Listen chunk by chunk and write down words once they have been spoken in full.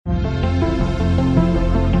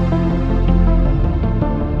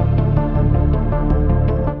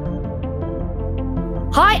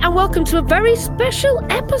welcome to a very special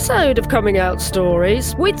episode of Coming Out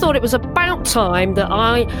Stories. We thought it was about time that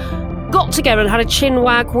I got together and had a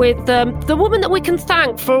chinwag with the woman that we can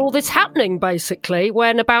thank for all this happening, basically,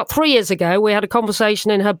 when about 3 years ago we had a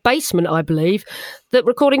conversation in her basement, I believe, that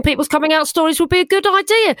recording people's coming out stories would be a good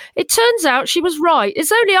idea. It turns out she was right.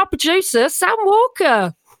 It's only our producer, Sam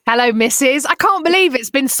Walker. Hello, Mrs. I can't believe it's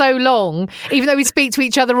been so long, even though we speak to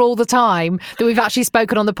each other all the time, that we've actually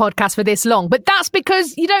spoken on the podcast for this long. But that's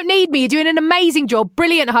because you don't need me. You're doing an amazing job,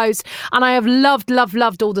 brilliant host. And I have loved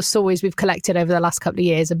all the stories we've collected over the last couple of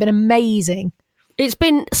years. They've been amazing. It's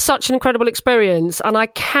been such an incredible experience. And I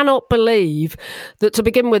cannot believe that to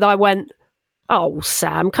begin with, I went, oh,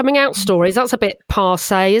 Sam, coming out stories, that's a bit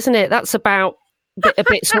passé, isn't it? That's about a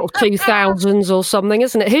bit sort of 2000s or something,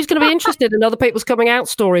 isn't it? Who's going to be interested in other people's coming out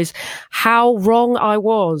stories? How wrong I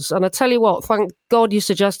was. And I tell you what, thank God you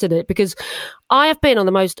suggested it, because I have been on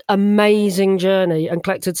the most amazing journey and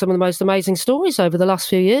collected some of the most amazing stories over the last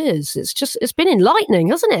few years. It's been enlightening,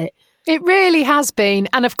 hasn't it? It really has been.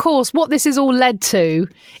 And of course, what this has all led to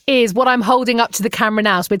is what I'm holding up to the camera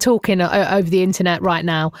now. So we're talking over the internet right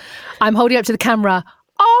now. I'm holding up to the camera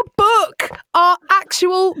our book, our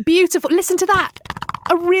actual beautiful, listen to that,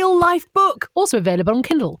 a real life book, also available on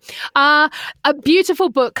Kindle. A beautiful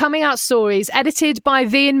book, Coming Out Stories, edited by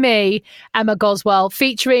thee and me, Emma Goswell,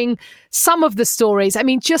 featuring some of the stories. I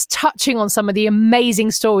mean, just touching on some of the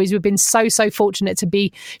amazing stories we've been so fortunate to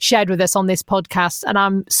be shared with us on this podcast. And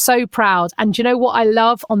I'm so proud. And do you know what I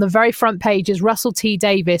love? On the very front page is Russell T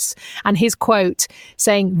Davies and his quote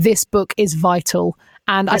saying, "This book is vital."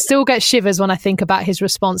 And I still get shivers when I think about his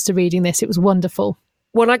response to reading this. It was wonderful.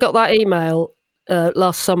 When I got that email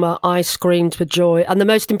last summer, I screamed for joy. And the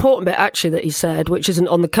most important bit, actually, that he said, which isn't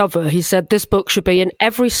on the cover, he said this book should be in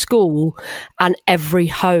every school and every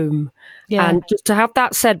home. Yeah. And just to have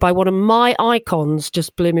that said by one of my icons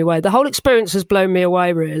just blew me away. The whole experience has blown me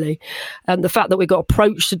away, really. And the fact that we got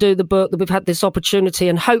approached to do the book, that we've had this opportunity,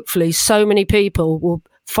 and hopefully so many people will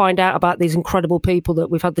find out about these incredible people that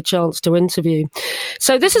we've had the chance to interview.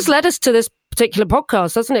 So this has led us to this particular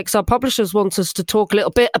podcast, hasn't it? Because our publishers want us to talk a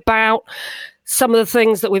little bit about some of the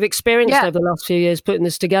things that we've experienced over the last few years putting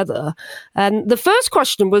this together. And the first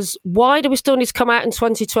question was, why do we still need to come out in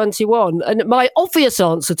 2021? And my obvious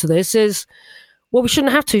answer to this is, well, we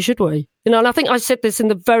shouldn't have to, should we? You know, and I think I said this in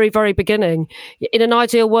the very, very beginning. In an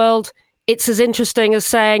ideal world, it's as interesting as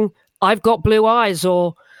saying, I've got blue eyes,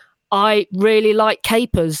 or I really like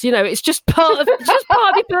capers. You know, it's just part of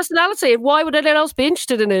your personality. And why would anyone else be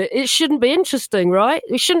interested in it? It shouldn't be interesting, right?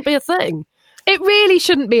 It shouldn't be a thing. It really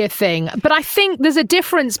shouldn't be a thing. But I think there's a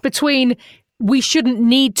difference between we shouldn't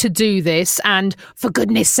need to do this and, for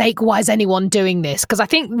goodness sake, why is anyone doing this? Because I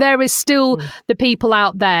think there is still the people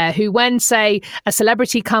out there who, when, say, a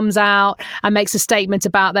celebrity comes out and makes a statement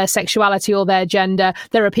about their sexuality or their gender,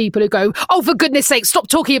 there are people who go, oh, for goodness sake, stop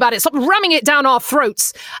talking about it, stop ramming it down our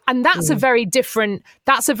throats. And that's a very different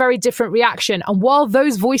reaction. And while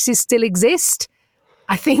those voices still exist,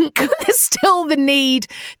 I think there's still the need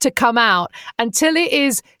to come out until it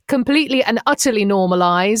is completely and utterly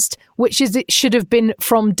normalised, which is it should have been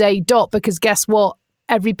from day dot, because guess what?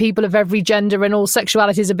 Every people of every gender and all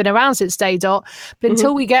sexualities have been around since day dot. But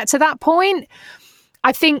until we get to that point,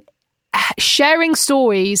 I think sharing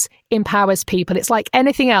stories empowers people. It's like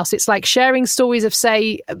anything else. It's like sharing stories of,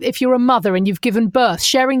 say, if you're a mother and you've given birth,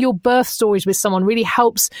 sharing your birth stories with someone really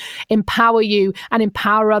helps empower you and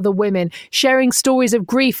empower other women. Sharing stories of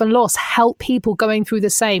grief and loss help people going through the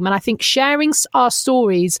same. And I think sharing our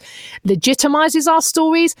stories legitimizes our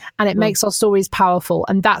stories, and it makes our stories powerful.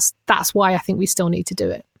 And that's why I think we still need to do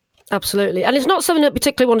it. Absolutely. And it's not something I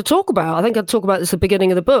particularly want to talk about. I think I'd talk about this at the beginning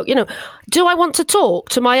of the book. You know, do I want to talk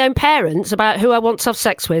to my own parents about who I want to have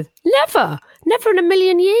sex with? Never in a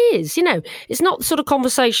million years. You know, it's not the sort of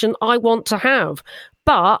conversation I want to have.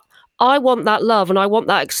 But I want that love and I want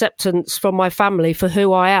that acceptance from my family for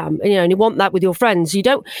who I am. You know, and you want that with your friends. You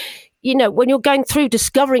don't, you know, when you're going through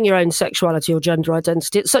discovering your own sexuality or gender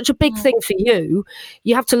identity, it's such a big thing for you.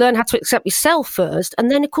 You have to learn how to accept yourself first. And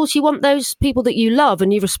then, of course, you want those people that you love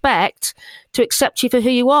and you respect to accept you for who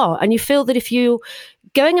you are. And you feel that if you're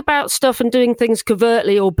going about stuff and doing things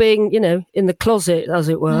covertly or being, you know, in the closet, as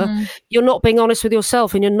it were, you're not being honest with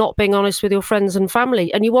yourself and you're not being honest with your friends and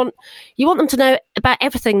family. And you want them to know about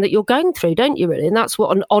everything that you're going through, don't you, really? And that's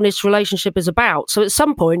what an honest relationship is about. So at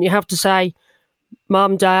some point you have to say,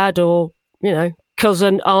 Mum, Dad, or, you know,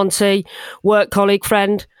 cousin, auntie, work colleague,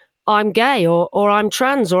 friend, I'm gay or I'm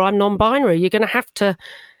trans or I'm non-binary. You're going to have to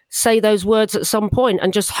say those words at some point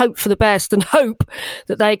and just hope for the best and hope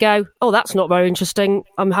that they go, oh, that's not very interesting.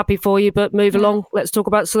 I'm happy for you, but move along. Let's talk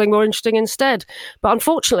about something more interesting instead. But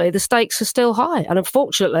unfortunately, the stakes are still high. And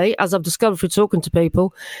unfortunately, as I've discovered through talking to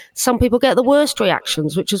people, some people get the worst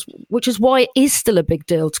reactions, which is why it is still a big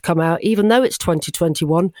deal to come out, even though it's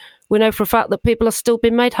 2021. We know for a fact that people are still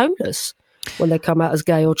being made homeless when they come out as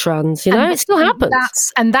gay or trans, it still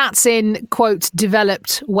happens. That's in, quote,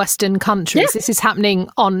 developed Western countries. Yeah. This is happening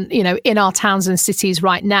in our towns and cities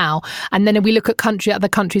right now. And then if we look at other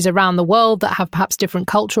countries around the world that have perhaps different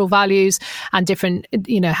cultural values and different,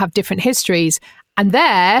 have different histories, and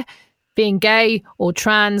there, being gay or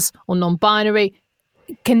trans or non-binary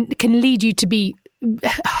can lead you to be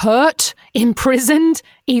hurt, imprisoned,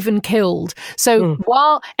 even killed. So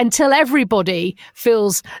until everybody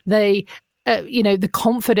feels the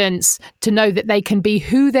confidence to know that they can be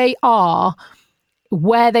who they are,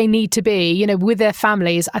 where they need to be, with their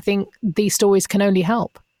families, I think these stories can only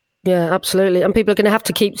help. Yeah, absolutely. And people are going to have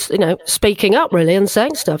to keep, speaking up really and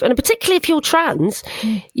saying stuff. And particularly if you're trans,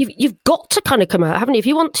 you've got to kind of come out, haven't you?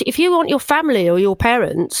 If you want your family or your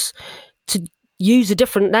parents to use a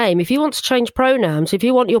different name, if you want to change pronouns, if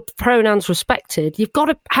you want your pronouns respected, you've got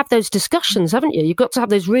to have those discussions, haven't you? You've got to have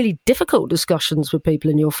those really difficult discussions with people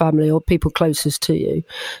in your family or people closest to you.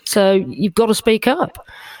 So you've got to speak up.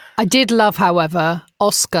 I did love, however,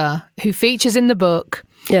 Oscar, who features in the book.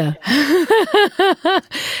 Yeah.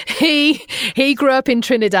 He grew up in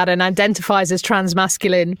Trinidad and identifies as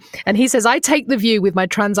transmasculine. And he says, I take the view with my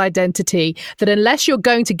trans identity that unless you're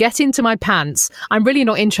going to get into my pants, I'm really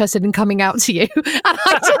not interested in coming out to you. And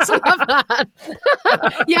I just love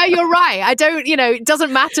that. Yeah, you're right. I don't, it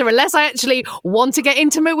doesn't matter unless I actually want to get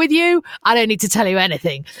intimate with you. I don't need to tell you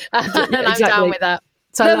anything. And exactly. I'm down with that.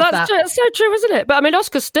 So that's so true, isn't it? But I mean,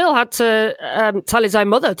 Oscar still had to tell his own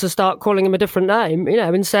mother to start calling him a different name,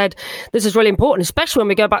 and said, this is really important, especially when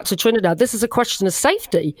we go back to Trinidad. This is a question of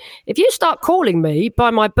safety. If you start calling me by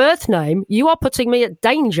my birth name, you are putting me at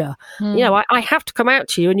danger. I have to come out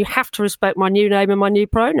to you and you have to respect my new name and my new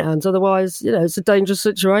pronouns. Otherwise, it's a dangerous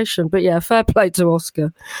situation. But yeah, fair play to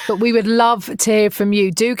Oscar. But we would love to hear from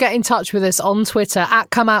you. Do get in touch with us on Twitter at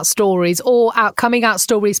Come Out Stories or at Coming Out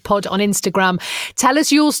Stories Pod on Instagram. Tell us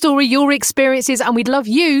your story, your experiences, and we'd love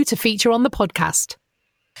you to feature on the podcast.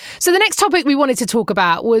 So the next topic we wanted to talk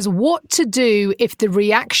about was what to do if the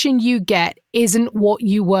reaction you get isn't what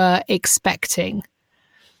you were expecting.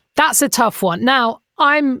 That's a tough one. Now,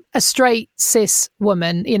 I'm a straight cis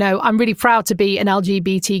woman. I'm really proud to be an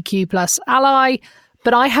LGBTQ plus ally,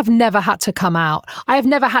 but I have never had to come out. I have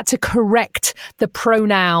never had to correct the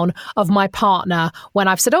pronoun of my partner when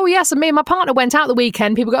I've said, oh, yes, and me and my partner went out the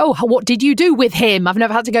weekend. People go, oh, what did you do with him? I've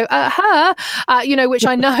never had to go, her, which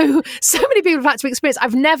I know so many people have had to experience.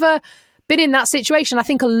 I've never been in that situation. I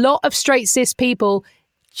think a lot of straight cis people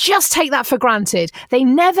just take that for granted. They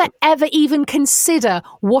never, ever even consider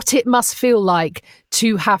what it must feel like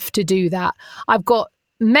to have to do that. I've got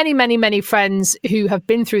many, many, many friends who have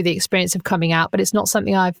been through the experience of coming out, but it's not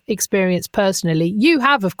something I've experienced personally. You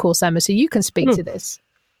have, of course, Emma, so you can speak to this.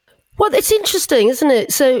 Well, it's interesting, isn't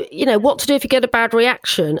it? So, what to do if you get a bad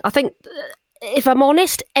reaction? I think, if I'm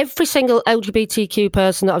honest, every single LGBTQ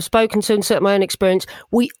person that I've spoken to and certainly my own experience,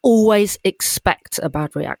 we always expect a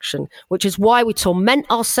bad reaction, which is why we torment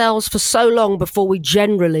ourselves for so long before we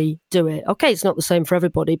generally do it. Okay, it's not the same for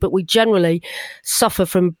everybody, but we generally suffer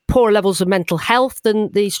from poorer levels of mental health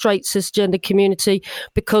than the straight cisgender community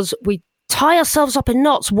because we tie ourselves up in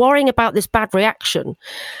knots worrying about this bad reaction.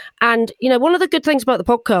 And, one of the good things about the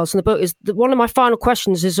podcast and the book is that one of my final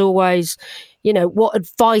questions is always, what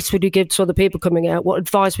advice would you give to other people coming out? What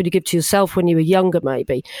advice would you give to yourself when you were younger,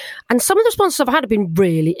 maybe? And some of the responses I've had have been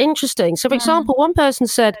really interesting. So, for example, one person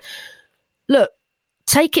said, look,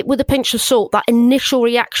 take it with a pinch of salt, that initial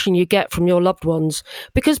reaction you get from your loved ones.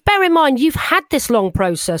 Because bear in mind, you've had this long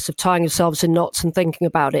process of tying yourselves in knots and thinking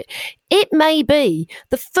about it. It may be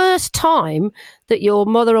the first time that your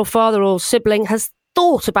mother or father or sibling has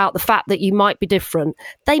thought about the fact that you might be different.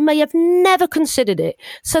 They may have never considered it.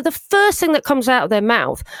 So the first thing that comes out of their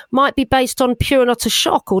mouth might be based on pure and utter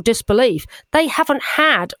shock or disbelief. They haven't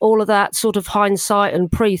had all of that sort of hindsight and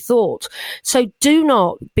pre-thought. So do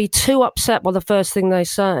not be too upset by the first thing they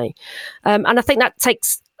say. And I think that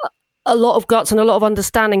takes a lot of guts and a lot of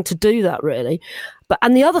understanding to do that, really.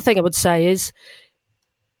 And the other thing I would say is,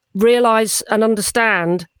 realize and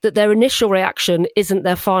understand that their initial reaction isn't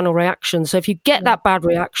their final reaction. So if you get that bad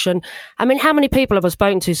reaction, I mean, how many people have I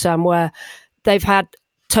spoken to, Sam, where they've had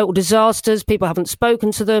total disasters. People haven't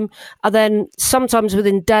spoken to them. And then sometimes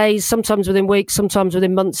within days, sometimes within weeks, sometimes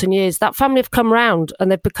within months and years, that family have come round and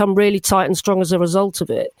they've become really tight and strong as a result of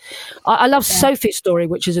it. I love Sophie's story,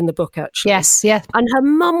 which is in the book, actually. Yes, yeah. And her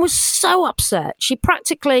mum was so upset. She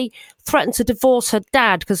practically threatened to divorce her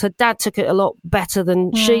dad because her dad took it a lot better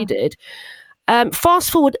than she did.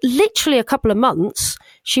 Fast forward literally a couple of months,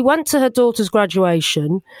 she went to her daughter's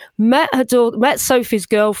graduation, met Sophie's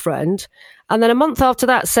girlfriend, and then a month after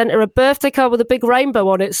that sent her a birthday card with a big rainbow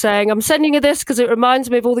on it saying, I'm sending you this because it reminds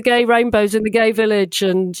me of all the gay rainbows in the gay village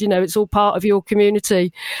and, you know, it's all part of your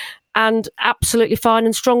community. And absolutely fine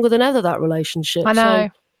and stronger than ever, that relationship. I know.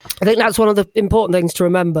 So I think that's one of the important things to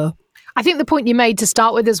remember. I think the point you made to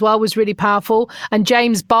start with as well was really powerful. And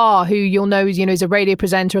James Barr, who you'll know, is a radio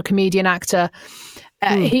presenter, a comedian, actor.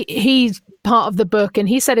 He's part of the book, and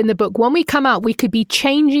he said in the book, when we come out, we could be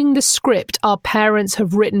changing the script our parents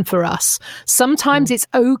have written for us. Sometimes it's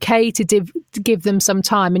okay to give them some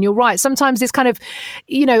time, and you're right. Sometimes it's kind of,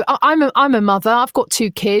 you know, I'm a mother. I've got 2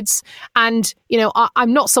 kids, and you know,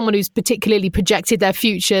 I'm not someone who's particularly projected their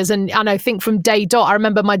futures. And I think from day dot, I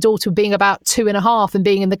remember my daughter being about 2.5 and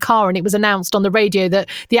being in the car, and it was announced on the radio that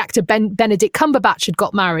the actor Benedict Cumberbatch had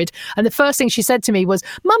got married, and the first thing she said to me was,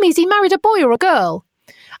 "Mummy, has he married a boy or a girl?"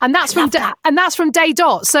 And that's from day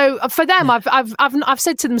dot. So for them, I've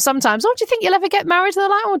said to them sometimes, "Oh, do you think you'll ever get married?" And they're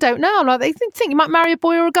like, "Oh, I don't know." I'm like, "They think you might marry a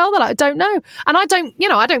boy or a girl?" They're like, "I don't know." And I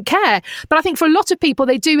don't care. But I think for a lot of people,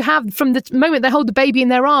 they do have, from the moment they hold the baby in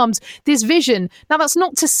their arms, this vision. Now, that's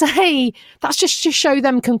not to say, that's just to show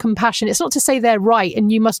them compassion. It's not to say they're right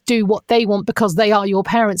and you must do what they want because they are your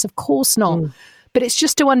parents. Of course not. But it's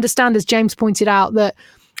just to understand, as James pointed out, that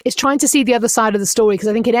it's trying to see the other side of the story, because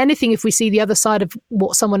I think in anything, if we see the other side of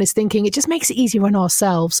what someone is thinking, it just makes it easier on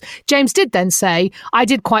ourselves. James did then say, I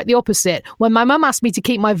did quite the opposite. When my mum asked me to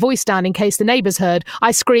keep my voice down in case the neighbours heard, I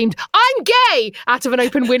screamed, "I'm gay!" out of an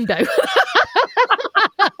open window.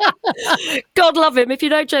 God love him. If you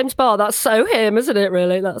know James Barr, that's so him, isn't it,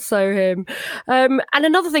 really? That's so him. And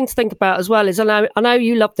another thing to think about as well is, I know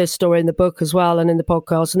you love this story in the book as well and in the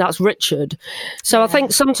podcast, and that's Richard. So I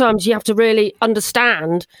think sometimes you have to really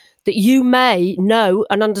understand that you may know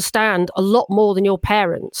and understand a lot more than your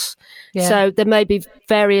parents. Yeah. So there may be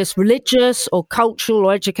various religious or cultural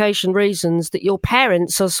or education reasons that your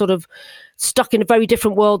parents are sort of stuck in a very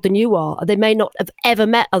different world than you are. They may not have ever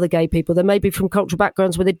met other gay people. They may be from cultural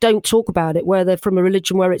backgrounds where they don't talk about it, where they're from a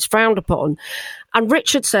religion where it's frowned upon. And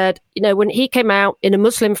Richard said, you know, when he came out in a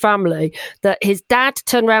Muslim family, that his dad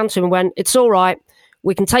turned around to him and went, "It's all right.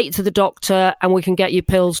 We can take you to the doctor and we can get you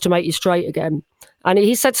pills to make you straight again." And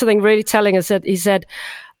he said something really telling. He said,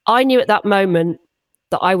 "I knew at that moment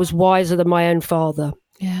that I was wiser than my own father."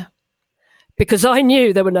 Yeah. Because I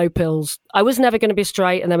knew there were no pills. I was never going to be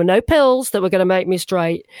straight, and there were no pills that were going to make me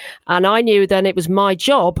straight. And I knew then it was my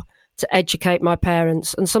job to educate my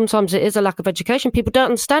parents. And sometimes it is a lack of education. People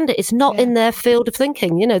don't understand it. It's not in their field of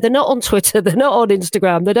thinking. You know, they're not on Twitter. They're not on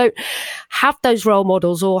Instagram. They don't have those role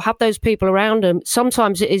models or have those people around them.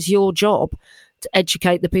 Sometimes it is your job to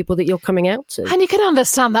educate the people that you're coming out to. And you can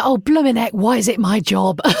understand that, oh, blooming heck, why is it my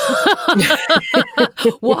job?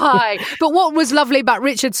 Why? But what was lovely about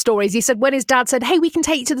Richard's story is he said when his dad said, "Hey, we can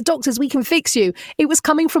take you to the doctors, we can fix you," it was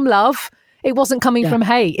coming from love. It wasn't coming from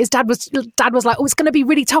hate. His dad was like, "Oh, it's going to be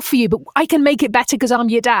really tough for you, but I can make it better because I'm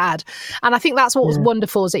your dad." And I think that's what was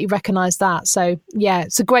wonderful, is that he recognised that. So yeah,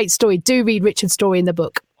 it's a great story. Do read Richard's story in the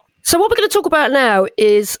book. So what we're going to talk about now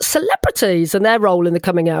is celebrities and their role in the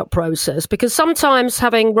coming out process, because sometimes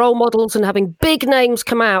having role models and having big names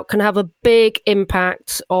come out can have a big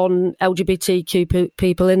impact on LGBTQ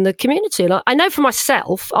people in the community. And I know for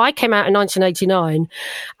myself, I came out in 1989,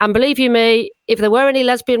 and believe you me, if there were any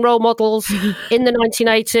lesbian role models in the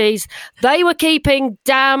 1980s, they were keeping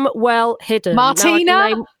damn well hidden.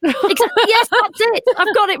 Martina? Exactly, yes, that's it.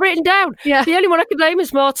 I've got it written down. Yeah. The only one I could name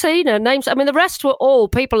is Martina. The rest were all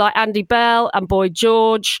people like Andy Bell and Boy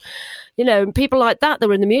George, you know, and people like that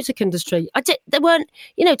were in the music industry. They weren't,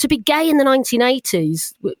 you know, to be gay in the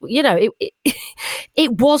 1980s, you know,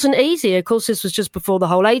 it wasn't easy. Of course, this was just before the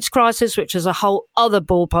whole AIDS crisis, which is a whole other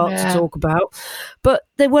ballpark to talk about. But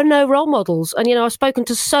there were no role models. And, you know, I've spoken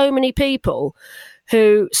to so many people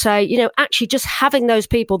who say, you know, actually just having those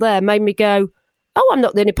people there made me go, oh, I'm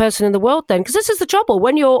not the only person in the world then. Because this is the trouble.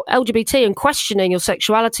 When you're LGBT and questioning your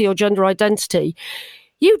sexuality or gender identity,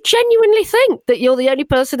 you genuinely think that you're the only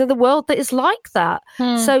person in the world that is like that.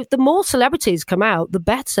 So the more celebrities come out, the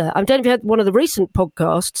better. I don't know if you heard one of the recent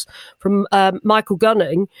podcasts from Michael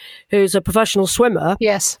Gunning, who's a professional swimmer.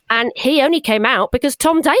 Yes. And he only came out because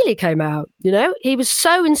Tom Daley came out. You know, he was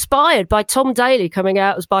so inspired by Tom Daley coming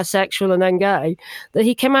out as bisexual and then gay that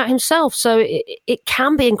he came out himself. So it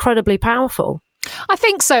can be incredibly powerful. I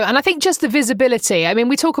think so. And I think just the visibility. I mean,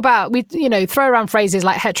 we talk about, throw around phrases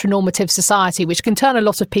like heteronormative society, which can turn a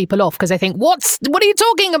lot of people off because they think, what are you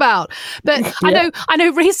talking about? But I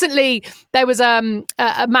know recently there was a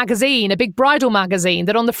magazine, a big bridal magazine,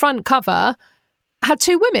 that on the front cover had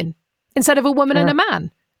 2 women instead of a woman and a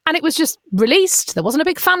man. And it was just released. There wasn't a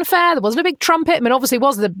big fanfare. There wasn't a big trumpet. I mean, obviously it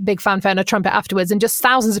was the big fanfare and a trumpet afterwards, and just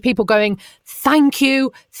thousands of people going, thank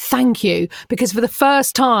you. Because for the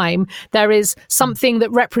first time, there is something that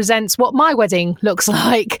represents what my wedding looks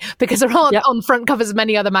like, because there aren't on front covers of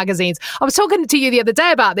many other magazines. I was talking to you the other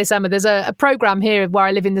day about this, Emma. There's a program here where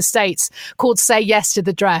I live in the States called Say Yes to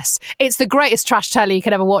the Dress. It's the greatest trash telly you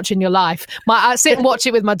could ever watch in your life. I sit and watch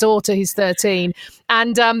it with my daughter, who's 13.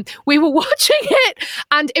 And we were watching it.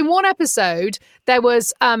 And in one episode, there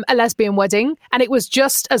was a lesbian wedding. And it was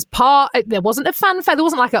just as there wasn't a fanfare. There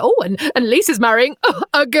wasn't like and Lisa's marrying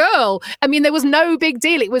a girl. I mean, there was no big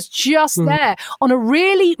deal. It was just there on a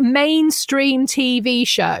really mainstream TV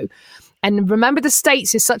show. And remember, the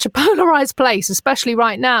States is such a polarized place, especially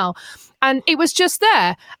right now. And it was just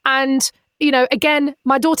there. And again,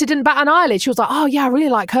 my daughter didn't bat an eyelid. She was like, oh, yeah, I really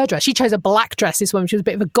like her dress. She chose a black dress, this woman. She was a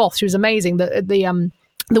bit of a goth. She was amazing.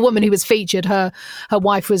 The woman who was featured, her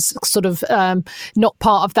wife was sort of not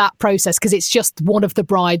part of that process because it's just one of the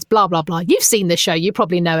brides, blah, blah, blah. You've seen the show. You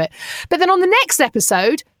probably know it. But then on the next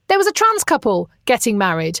episode, there was a trans couple getting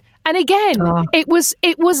married. And again, it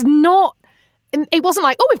wasn't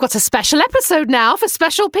like, we've got a special episode now for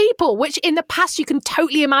special people, which in the past you can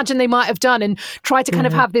totally imagine they might have done and tried to kind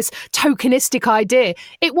of have this tokenistic idea.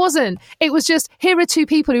 It wasn't. It was just, here are 2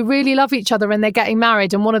 people who really love each other and they're getting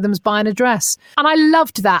married and one of them's buying a dress. And I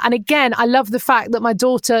loved that. And again, I love the fact that my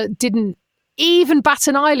daughter didn't even bat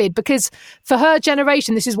an eyelid, because for her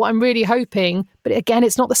generation, this is what I'm really hoping. But again,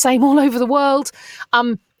 it's not the same all over the world.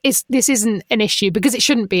 This isn't an issue, because it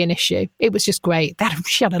shouldn't be an issue. It was just great.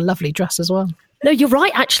 She had a lovely dress as well. No, you're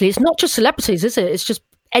right, actually. It's not just celebrities, is it? It's just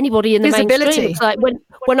anybody in the mainstream. It's like when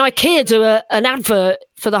IKEA do an advert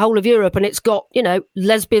for the whole of Europe and it's got,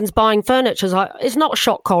 lesbians buying furniture. It's not a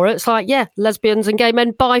shock horror. It's like, lesbians and gay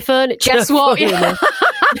men buy furniture. Guess what?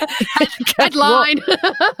 Headline.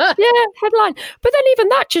 Headline. But then even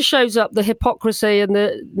that just shows up the hypocrisy and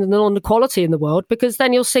the non-equality in the world, because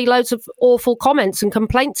then you'll see loads of awful comments and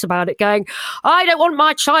complaints about it going, I don't want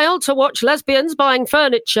my child to watch lesbians buying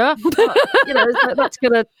furniture. But, that's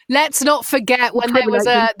going to... Let's not forget when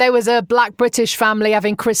there was a black British family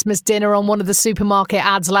having Christmas dinner on one of the supermarket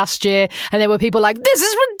ads last year, and there were people like, this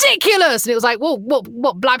is ridiculous. And it was like, well,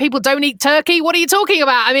 what black people don't eat turkey? What are you talking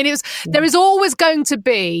about? I mean, there is always going to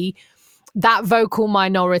be that vocal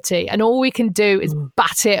minority, and all we can do is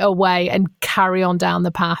bat it away and carry on down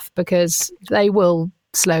the path, because they will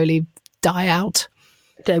slowly die out.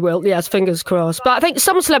 They will, yes, fingers crossed. But I think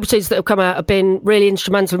some celebrities that have come out have been really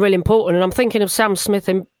instrumental and really important, and I'm thinking of Sam Smith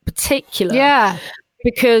in particular. Yeah.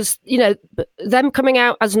 Because, them coming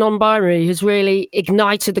out as non-binary has really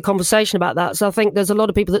ignited the conversation about that. So I think there's a lot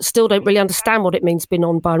of people that still don't really understand what it means to be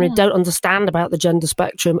non-binary, don't understand about the gender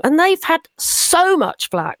spectrum. And they've had so much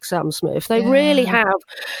flack, Sam Smith. They really have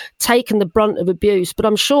taken the brunt of abuse. But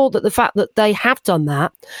I'm sure that the fact that they have done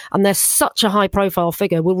that, and they're such a high-profile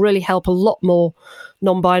figure, will really help a lot more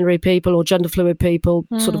non-binary people or gender fluid people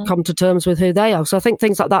sort of come to terms with who they are. So I think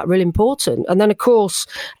things like that are really important. And then, of course,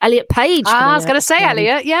 Elliot Page. I was going to say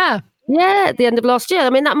Elliot, yeah. Yeah, at the end of last year. I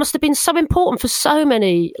mean, that must have been so important for so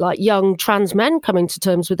many young trans men coming to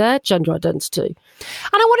terms with their gender identity. And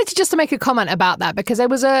I wanted to make a comment about that, because there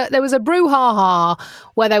was a brouhaha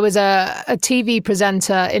where there was a TV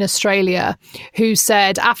presenter in Australia who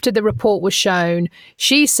said, after the report was shown,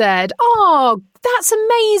 she said, "Oh, that's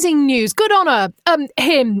amazing news. Good on her.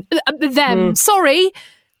 Him, them. Sorry."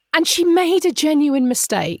 And she made a genuine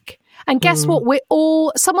mistake. And guess what?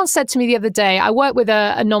 Someone said to me the other day, I work with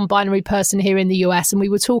a non-binary person here in the US, and we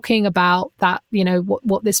were talking about that,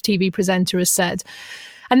 what this TV presenter has said.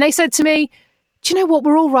 And they said to me, do you know what?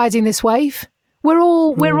 We're all riding this wave. We're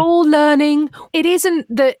all learning. It isn't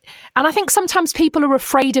that. And I think sometimes people are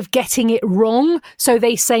afraid of getting it wrong, so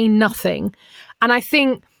they say nothing. And I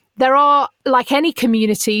think there are, like any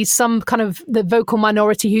community, some kind of the vocal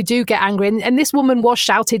minority who do get angry. And this woman was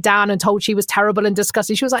shouted down and told she was terrible and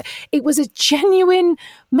disgusting. She was like, it was a genuine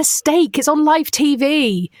mistake. It's on live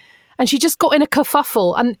TV. and she just got in a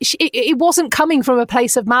kerfuffle, and it wasn't coming from a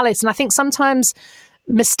place of malice. And I think sometimes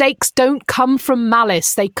mistakes don't come from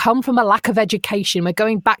malice. They come from a lack of education. We're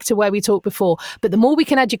going back to where we talked before. But the more we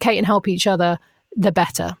can educate and help each other, the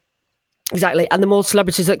better. Exactly. And the more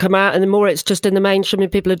celebrities that come out and the more it's just in the mainstream and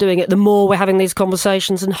people are doing it, the more we're having these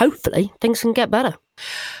conversations and hopefully things can get better.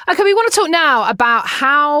 Okay, we want to talk now about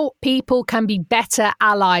how people can be better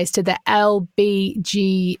allies to the LGBTQ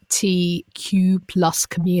plus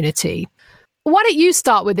community. Why don't you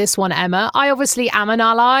start with this one, Emma? I obviously am an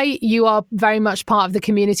ally. You are very much part of the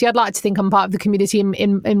community. I'd like to think I'm part of the community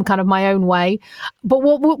in kind of my own way. But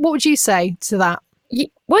what would you say to that?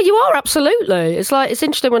 Well, you are, absolutely. It's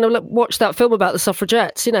interesting when I watched that film about the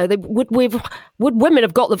suffragettes. You know, would women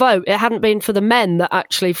have got the vote? It hadn't been for the men that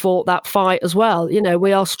actually fought that fight as well. You know,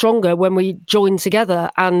 we are stronger when we join together,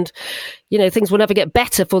 and you know, things will never get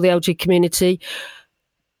better for the LG community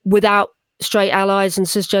without straight allies and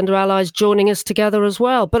cisgender allies joining us together as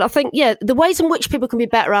well. But I think, the ways in which people can be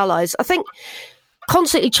better allies, I think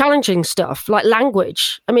constantly challenging stuff like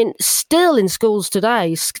language. I mean, still in schools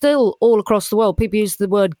today, still all across the world, people use the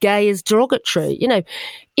word gay as derogatory. You know,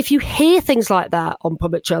 if you hear things like that on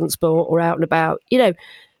public transport or out and about, you know,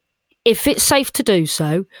 if it's safe to do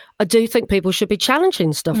so, I do think people should be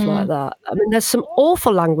challenging stuff like that. I mean, there's some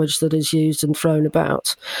awful language that is used and thrown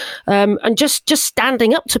about. And just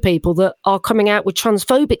standing up to people that are coming out with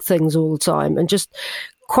transphobic things all the time and just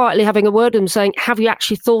quietly having a word with them saying, have you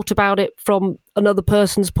actually thought about it from another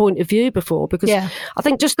person's point of view before? Because I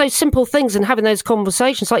think just those simple things and having those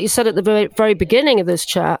conversations, like you said at the very, very beginning of this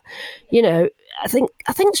chat, you know, I think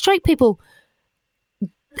straight people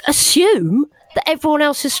assume that everyone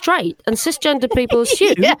else is straight, and cisgender people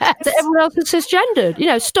assume that everyone else is cisgendered. You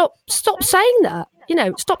know, stop saying that. You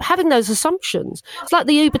know, stop having those assumptions. It's like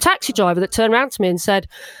the Uber taxi driver that turned around to me and said,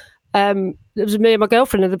 it was me and my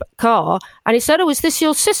girlfriend in the car, and he said, "Oh, is this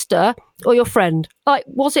your sister or your friend?" Like,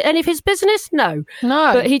 was it any of his business? No.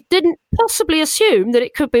 But he didn't possibly assume that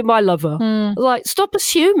it could be my lover. Like, stop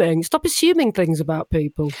assuming things about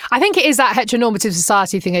people. I think it is that heteronormative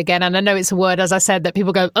society thing again, and I know it's a word, as I said, that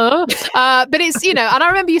people go, but it's, you know, and I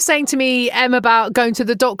remember you saying to me, Em, about going to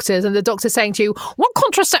the doctors, and the doctor saying to you, "What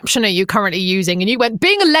contraception are you currently using?" And you went,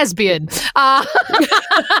 "Being a lesbian,"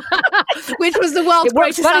 which was the world's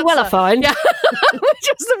greatest answer. Very well, I find. Yeah. Which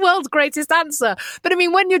was the world's greatest answer. But I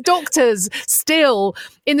mean, when your doctors still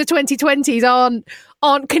in the 2020s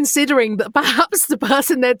aren't considering that perhaps the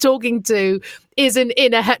person they're talking to isn't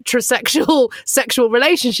in a heterosexual sexual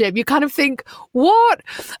relationship, you kind of think, what?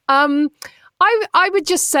 I would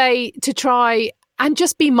just say to try and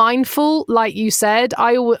just be mindful, like you said.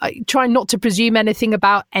 I try not to presume anything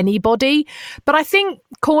about anybody, but I think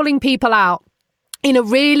calling people out in a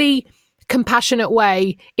really compassionate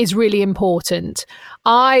way is really important.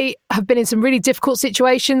 I have been in some really difficult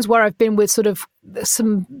situations where I've been with sort of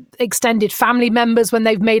some extended family members when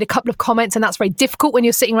they've made a couple of comments, and that's very difficult when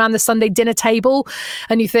you're sitting around the Sunday dinner table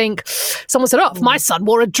and you think, someone said, "Oh, if my son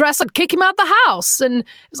wore a dress, I'd kick him out the house." And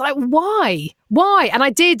it's like, why? And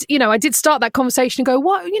I did start that conversation and go,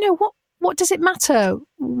 what does it matter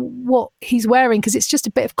what he's wearing? Because it's just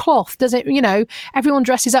a bit of cloth. Does it, everyone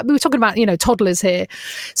dresses up. We were talking about, toddlers here.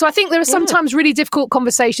 So I think there are sometimes really difficult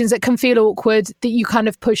conversations that can feel awkward that you kind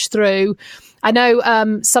of push through. I know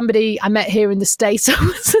somebody I met here in the States,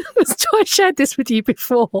 I shared this with you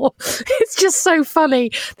before. It's just so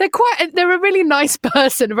funny. They're a really nice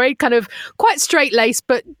person, a very kind of quite straight-laced,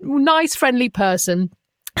 but nice, friendly person.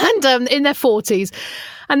 And in their 40s.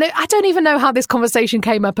 And I don't even know how this conversation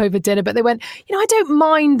came up over dinner, but they went, I don't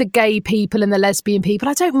mind the gay people and the lesbian people.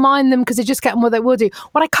 I don't mind them because they just get on what they will do.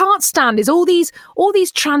 What I can't stand is all these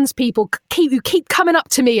trans people who keep coming up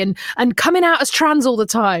to me and coming out as trans all the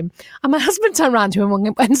time. And my husband turned around to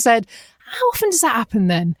him and said, "How often does that happen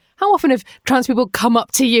then? How often have trans people come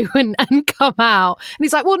up to you and come out?" And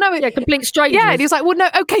he's like, "Well, no, complete strangers." Yeah, and he's like, "Well, no,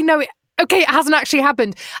 it hasn't actually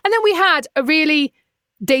happened." And then we had a really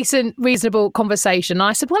decent, reasonable conversation. And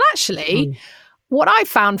I said, well, actually, what I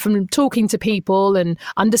found from talking to people and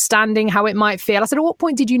understanding how it might feel, I said, at what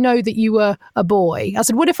point did you know that you were a boy? I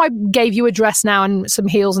said, what if I gave you a dress now and some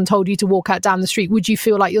heels and told you to walk out down the street? Would you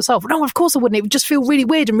feel like yourself? No, of course I wouldn't. It would just feel really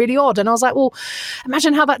weird and really odd. And I was like, well,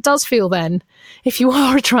 imagine how that does feel then. If you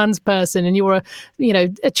are a trans person and you're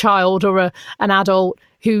a child or an adult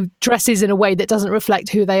who dresses in a way that doesn't reflect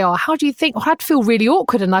who they are, how do you think? I'd feel really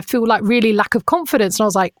awkward and I'd feel like really lack of confidence. And I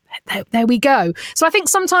was like, there we go. So I think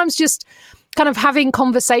sometimes just kind of having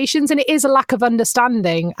conversations, and it is a lack of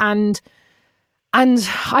understanding. And And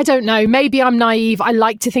I don't know, maybe I'm naive. I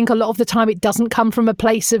like to think a lot of the time it doesn't come from a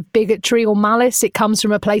place of bigotry or malice. It comes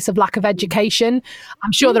from a place of lack of education.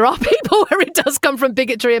 I'm sure there are people where it does come from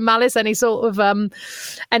bigotry and malice, any sort of homophobia.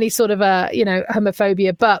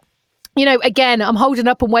 But, again, I'm holding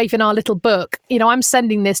up and waving our little book. I'm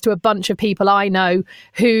sending this to a bunch of people I know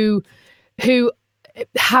who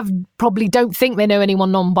probably don't think they know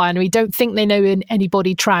anyone non-binary, don't think they know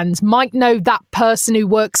anybody trans, might know that person who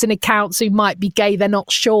works in accounts who might be gay, they're not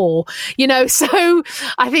sure, so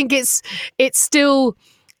I think it's still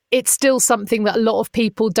something that a lot of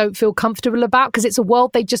people don't feel comfortable about, because it's a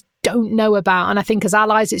world they just don't know about. And I think as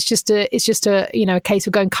allies, it's just a case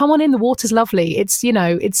of going, come on in, the water's lovely. It's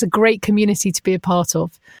a great community to be a part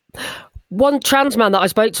of. One trans man that I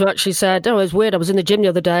spoke to actually said, it was weird. I was in the gym the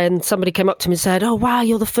other day and somebody came up to me and said, oh, wow,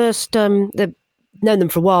 you're the first, they've known them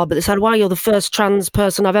for a while, but they said, wow, you're the first trans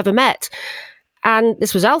person I've ever met. And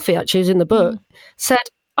this was Alfie, actually, who's in the book, said,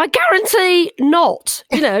 I guarantee not.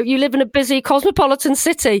 You live in a busy cosmopolitan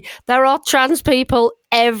city. There are trans people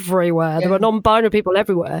everywhere. There are non-binary people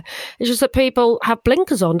everywhere. It's just that people have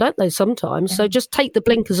blinkers on, don't they, sometimes? So just take the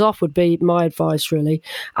blinkers off would be my advice, really,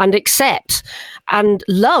 and accept and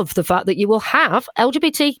love the fact that you will have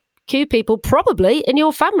LGBTQ people probably in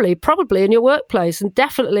your family, probably in your workplace, and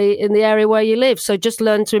definitely in the area where you live. So just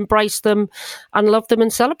learn to embrace them and love them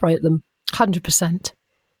and celebrate them. 100%.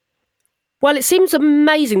 Well, it seems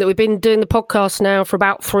amazing that we've been doing the podcast now for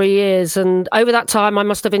about 3 years. And over that time, I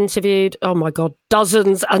must have interviewed, oh my God,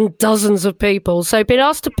 dozens and dozens of people. So being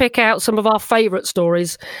asked to pick out some of our favourite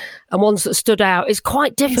stories and ones that stood out is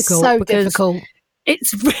quite difficult. It's so difficult.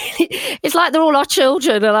 It's like they're all our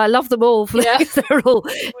children and I love them all. Yeah. They're all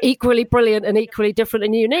equally brilliant and equally different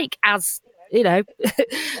and unique as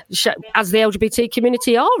as the LGBT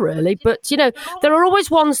community are, really. But, there are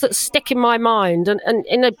always ones that stick in my mind.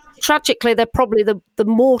 And tragically, they're probably the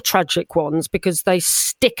more tragic ones because they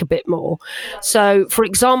stick a bit more. So, for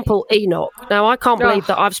example, Enoch. Now, I can't believe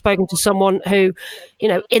that I've spoken to someone who,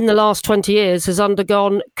 in the last 20 years has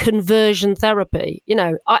undergone conversion therapy.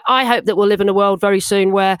 I hope that we'll live in a world very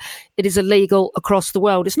soon where it is illegal across the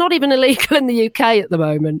world. It's not even illegal in the UK at the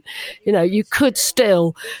moment. You could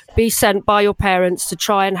still be sent by your parents to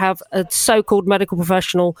try and have a so-called medical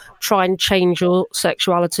professional try and change your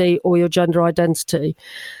sexuality or your gender identity.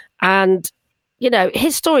 And,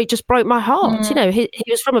 his story just broke my heart. He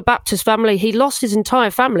was from a Baptist family. He lost his entire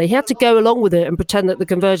family. He had to go along with it and pretend that the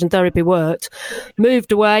conversion therapy worked.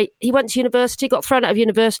 Moved away. He went to university, got thrown out of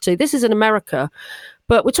university. This is in America.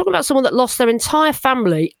 But we're talking about someone that lost their entire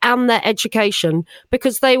family and their education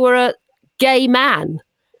because they were a gay man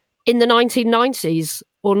in the 1990s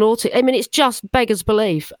or naughty. I mean, it's just beggars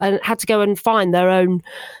belief, and had to go and find their own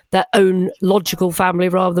logical family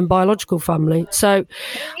rather than biological family. So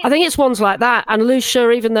I think it's ones like that. And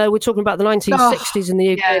Lucia, even though we're talking about the 1960s in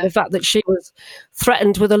the UK, the fact that she was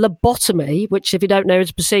threatened with a lobotomy, which, if you don't know,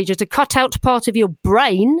 is a procedure to cut out part of your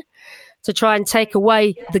brain to try and take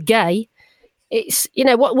away the gay. It's,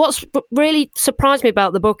 what's really surprised me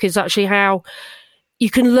about the book is actually how you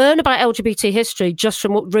can learn about LGBT history just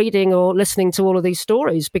from reading or listening to all of these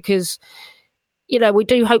stories, because, we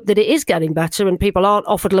do hope that it is getting better and people aren't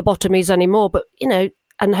offered lobotomies anymore, but,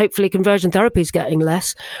 and hopefully conversion therapy is getting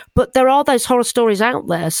less. But there are those horror stories out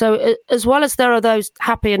there. So as well as there are those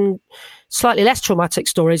happy and slightly less traumatic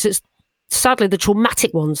stories, it's sadly the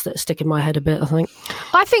traumatic ones that stick in my head a bit, I think.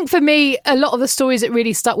 I think for me, a lot of the stories that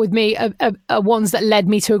really stuck with me are ones that led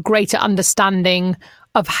me to a greater understanding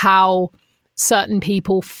of how certain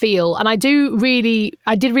people feel. And I did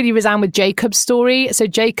really resound with Jacob's story. So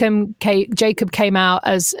Jacob came out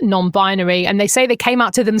as non-binary, and they say they came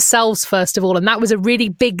out to themselves first of all, and that was a really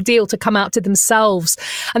big deal, to come out to themselves.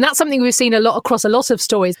 And that's something we've seen a lot across a lot of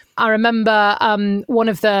stories. I remember one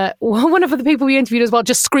of the people we interviewed as well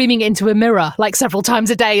just screaming into a mirror like several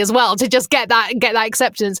times a day as well to just get that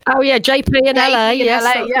acceptance. Oh yeah, JP in LA. Yes,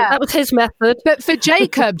 that was his method. But for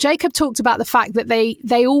Jacob talked about the fact that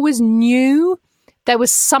they always knew there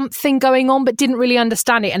was something going on, but didn't really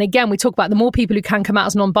understand it. And again, we talk about the more people who can come out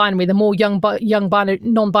as non-binary, the more young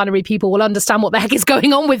non-binary people will understand what the heck is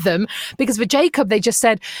going on with them. Because for Jacob, they just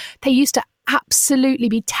said they used to absolutely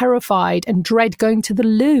be terrified and dread going to the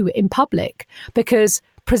loo in public, because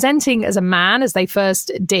presenting as a man, as they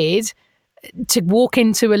first did, to walk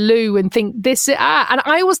into a loo and think this, and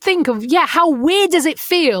I always think of, how weird does it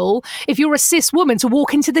feel if you're a cis woman to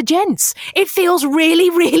walk into the gents? It feels really,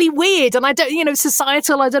 really weird. And I don't,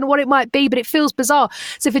 societal, I don't know what it might be, but it feels bizarre.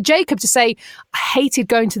 So for Jacob to say, I hated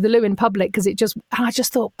going to the loo in public because I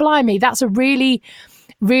just thought, blimey, that's a really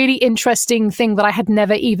really interesting thing that I had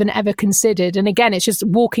never even ever considered. And again, it's just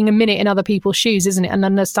walking a minute in other people's shoes, isn't it? And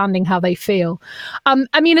understanding how they feel.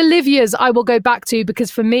 I mean, Olivia's I will go back to,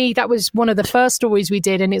 because for me, that was one of the first stories we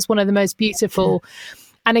did. And it's one of the most beautiful.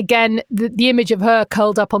 And again, the image of her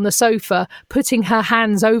curled up on the sofa, putting her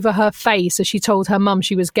hands over her face as she told her mum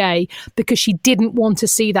she was gay, because she didn't want to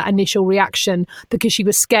see that initial reaction, because she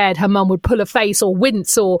was scared her mum would pull a face or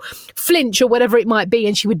wince or flinch or whatever it might be,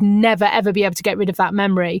 and she would never, ever be able to get rid of that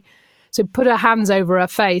memory. So put her hands over her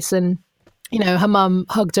face, and, you know, her mum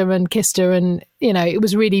hugged her and kissed her, and, you know, it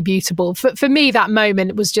was really beautiful. For me, that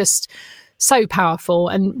moment was just so powerful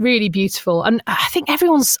and really beautiful. And I think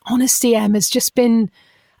everyone's honesty, Em, has just been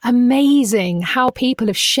amazing, how people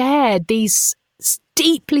have shared these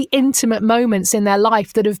deeply intimate moments in their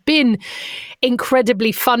life that have been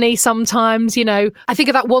incredibly funny sometimes. You know, I think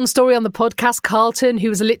of that one story on the podcast, Carlton, who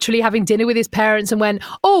was literally having dinner with his parents and went,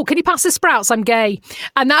 "Oh, can you pass the sprouts? I'm gay."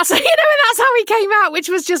 And that's, you know, and that's how he came out, which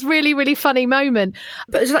was just really, really funny moment.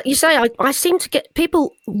 But it's like you say, I seem to get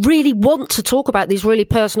people really want to talk about these really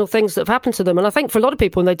personal things that have happened to them. And I think for a lot of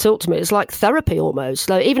people, when they talk to me, it's like therapy almost.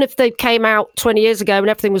 Like, even if they came out 20 years ago and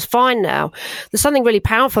everything was fine now, there's something really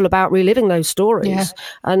powerful about reliving those stories. Yeah.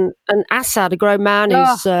 And Assad, a grown man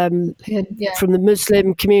who's from the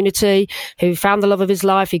Muslim community, who found the love of his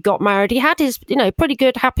life, he got married, he had his, you know, pretty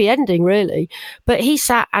good happy ending really, but he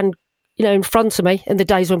sat and, you know, in front of me in the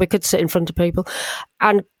days when we could sit in front of people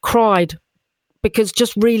and cried, because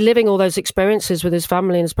just reliving all those experiences with his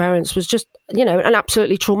family and his parents was just, you know, an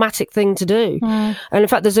absolutely traumatic thing to do. And in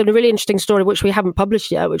fact, there's a really interesting story which we haven't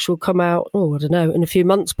published yet, which will come out, I don't know, in a few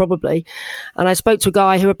months probably. And I spoke to a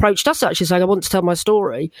guy who approached us actually saying, "I want to tell my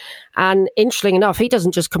story." And interestingly enough, he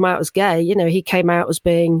doesn't just come out as gay. You know, he came out as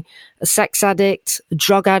being a sex addict, a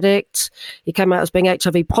drug addict. He came out as being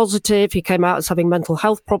HIV positive. He came out as having mental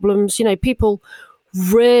health problems. You know, people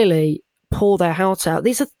really pour their heart out.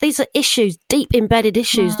 These are issues, deep embedded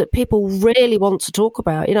issues that people really want to talk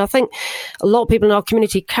about. You know, I think a lot of people in our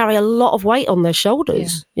community carry a lot of weight on their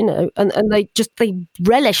shoulders, you know, and they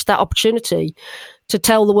relish that opportunity to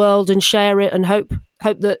tell the world and share it and hope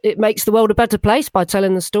that it makes the world a better place by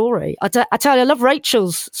telling the story. I tell you, I love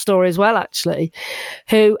Rachel's story as well, actually,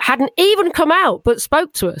 who hadn't even come out but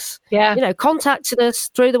spoke to us. Yeah. You know, contacted us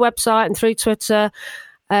through the website and through Twitter,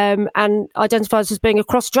 and identifies as being a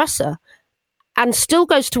cross-dresser, and still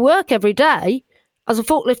goes to work every day as a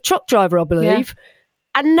forklift truck driver, I believe.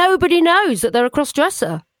 Yeah. And nobody knows that they're a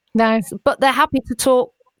cross-dresser. No. But they're happy to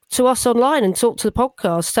talk to us online and talk to the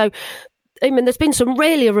podcast. So, I mean, there's been some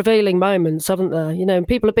really revealing moments, haven't there? You know, and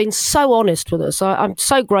people have been so honest with us. I'm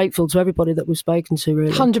so grateful to everybody that we've spoken to,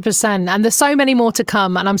 really. 100%. And there's so many more to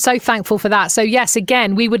come. And I'm so thankful for that. So, yes,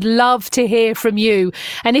 again, we would love to hear from you.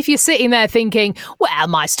 And if you're sitting there thinking, well,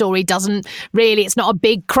 my story doesn't really, it's not a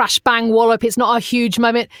big crash, bang, wallop, it's not a huge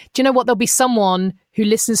moment. Do you know what? There'll be someone who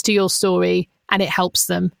listens to your story and it helps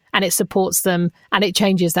them and it supports them and it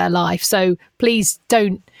changes their life. So please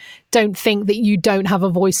don't think that you don't have a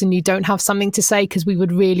voice and you don't have something to say, because we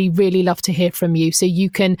would really, really love to hear from you. So you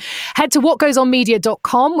can head to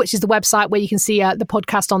whatgoesonmedia.com, which is the website where you can see the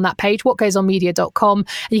podcast on that page, whatgoesonmedia.com. And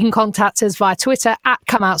you can contact us via Twitter at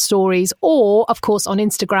Come Out Stories, or, of course, on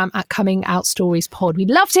Instagram at Coming Out Stories Pod. We'd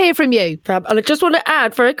love to hear from you. And I just want to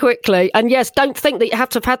add very quickly, and yes, don't think that you have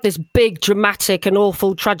to have had this big, dramatic and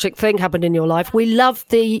awful, tragic thing happen in your life. We love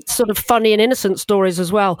the sort of funny and innocent stories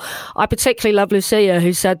as well. I particularly love Lucia,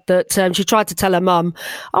 who said that she tried to tell her mum,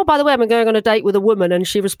 "Oh, by the way, I'm going on a date with a woman," and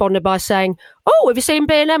she responded by saying, "Oh, have you seen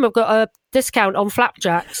B&M? I've got a discount on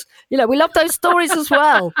flapjacks." You know, we love those stories as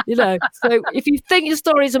well. You know, so if you think your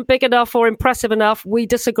story isn't big enough or impressive enough, we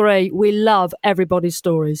disagree. We love everybody's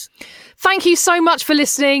stories. Thank you so much for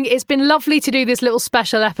listening. It's been lovely to do this little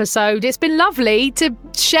special episode. It's been lovely to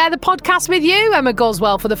share the podcast with you, Emma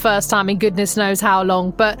Goswell, for the first time in goodness knows how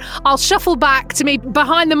long. But I'll shuffle back to me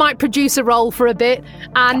behind the mic producer role for a bit,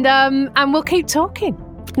 and we'll keep talking.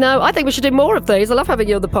 No, I think we should do more of these. I love having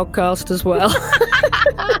you on the podcast as well.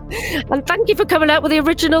 And thank you for coming out with the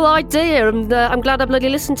original idea. And I'm glad I bloody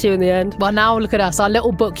listened to you in the end. Well, now look at us, our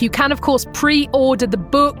little book. You can, of course, pre-order the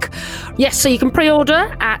book. Yes, so you can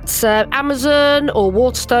pre-order at Amazon or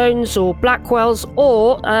Waterstones or Blackwell's,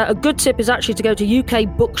 or a good tip is actually to go to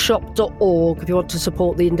ukbookshop.org if you want to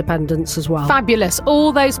support the independents as well. Fabulous.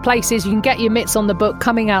 All those places you can get your mitts on the book,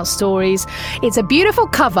 Coming Out Stories. It's a beautiful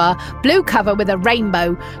cover, blue cover with a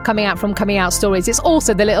rainbow coming out from Coming Out Stories. It's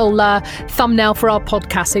also the little thumbnail for our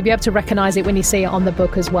podcast, so you'll be able to recognise it when you see it on the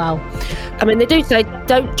book as well. I mean, they do say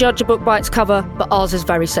don't judge a book by its cover, but ours is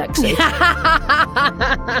very sexy.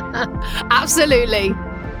 Absolutely.